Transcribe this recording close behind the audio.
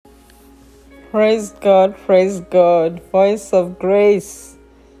Praise God. Voice of Grace,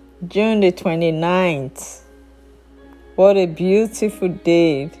 June the 29th. What a beautiful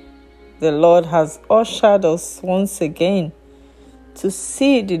day. The Lord has ushered us once again to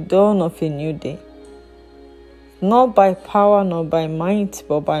see the dawn of a new day. Not by power, nor by might,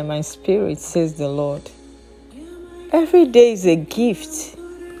 but by my spirit, says the Lord. Every day is a gift.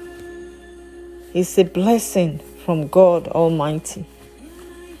 It's a blessing from God Almighty.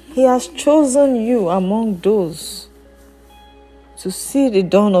 He has chosen you among those to see the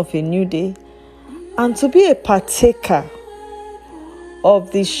dawn of a new day and to be a partaker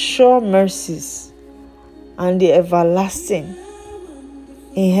of the sure mercies and the everlasting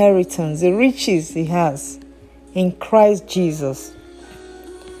inheritance, the riches He has in Christ Jesus.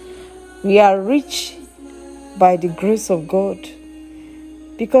 We are rich by the grace of God,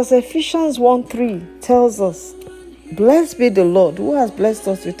 because Ephesians 1:3 tells us, "Blessed be the Lord who has blessed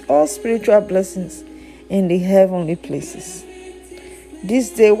us with all spiritual blessings in the heavenly places." This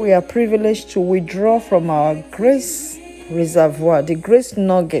day we are privileged to withdraw from our grace reservoir, the grace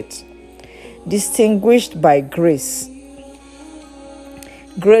nugget, distinguished by grace.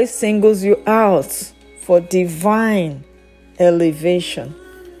 Grace singles you out for divine elevation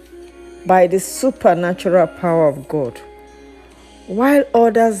by the supernatural power of God. While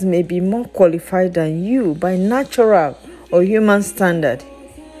others may be more qualified than you by natural or human standard,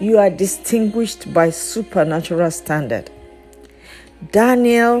 you are distinguished by supernatural standard.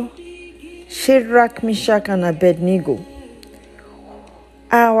 Daniel, Shadrach, Meshach, and Abednego,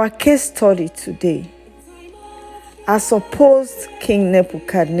 our case study today, as opposed King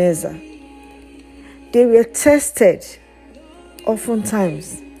Nebuchadnezzar. They were tested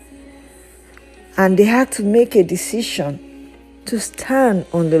oftentimes, and they had to make a decision to stand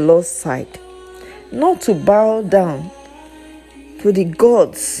on the Lord's side, not to bow down to the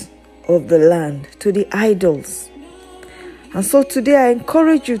gods of the land, to the idols. And so today I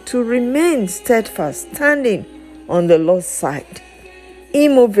encourage you to remain steadfast, standing on the Lord's side,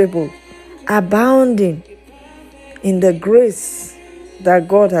 immovable, abounding in the grace that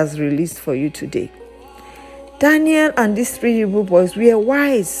God has released for you today. Daniel and these three Hebrew boys were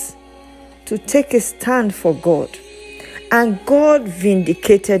wise to take a stand for God, and God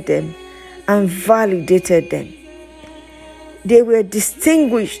vindicated them and validated them. They were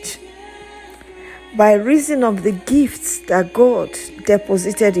distinguished by reason of the gifts that God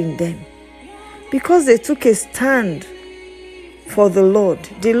deposited in them. Because they took a stand for the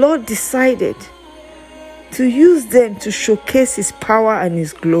Lord decided to use them to showcase His power and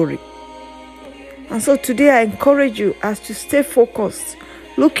His glory. And so today I encourage you as to stay focused,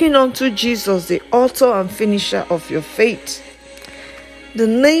 looking unto Jesus, the author and finisher of your faith. The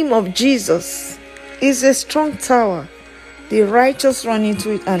name of Jesus is a strong tower. The righteous run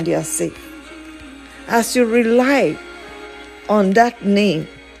into it and they are safe. As you rely on that name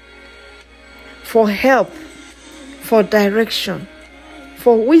for help, for direction,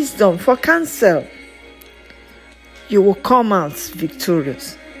 for wisdom, for counsel, you will come out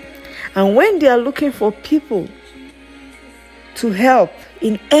victorious. And when they are looking for people to help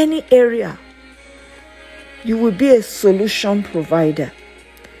in any area, you will be a solution provider.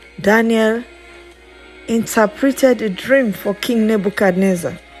 Daniel interpreted a dream for King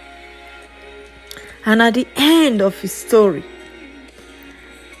Nebuchadnezzar. And at the end of his story,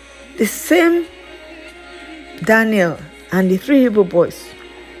 the same Daniel and the three Hebrew boys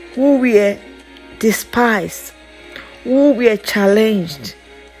who were despised, who were challenged,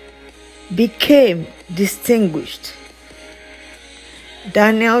 became distinguished.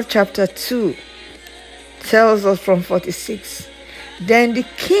 Daniel chapter 2 tells us from 46, "Then the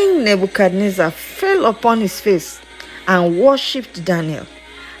king Nebuchadnezzar fell upon his face and worshipped Daniel,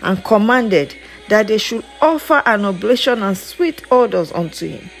 and commanded that they should offer an oblation and sweet odors unto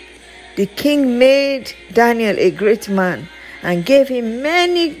him. The king made Daniel a great man and gave him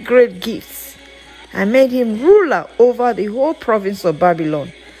many great gifts, and made him ruler over the whole province of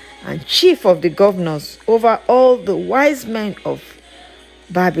Babylon, and chief of the governors over all the wise men of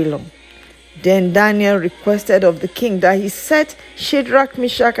Babylon. Then Daniel requested of the king that he set Shadrach,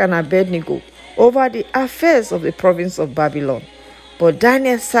 Meshach, and Abednego over the affairs of the province of Babylon. But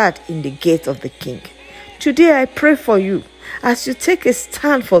Daniel sat in the gate of the king." Today I pray for you as you take a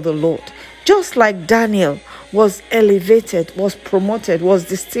stand for the Lord. Just like Daniel was elevated, was promoted, was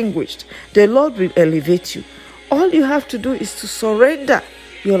distinguished, the Lord will elevate you. All you have to do is to surrender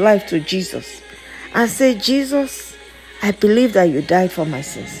your life to Jesus and say, "Jesus, I believe that you died for my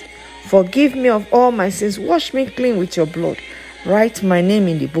sins. Forgive me of all my sins. Wash me clean with your blood. Write my name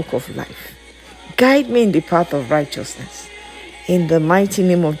in the book of life. Guide me in the path of righteousness. In the mighty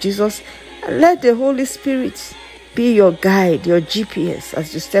name of Jesus, Let the Holy Spirit be your guide, your GPS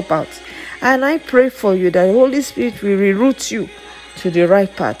as you step out. And I pray for you that the Holy Spirit will reroute you to the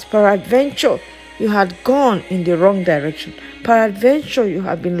right path. Peradventure, you had gone in the wrong direction. Peradventure, you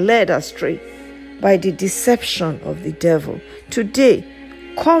have been led astray by the deception of the devil. Today,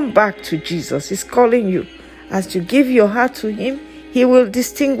 come back to Jesus. He's calling you. As you give your heart to him, he will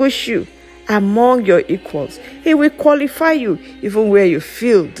distinguish you among your equals. He will qualify you even where you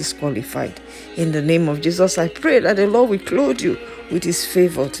feel disqualified. In the name of Jesus, I pray that the Lord will clothe you with his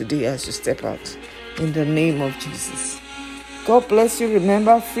favor today as you step out. In the name of Jesus. God bless you.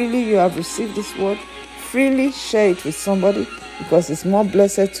 Remember, freely you have received this word. Freely share it with somebody, because it's more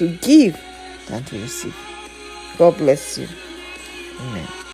blessed to give than to receive. God bless you. Amen.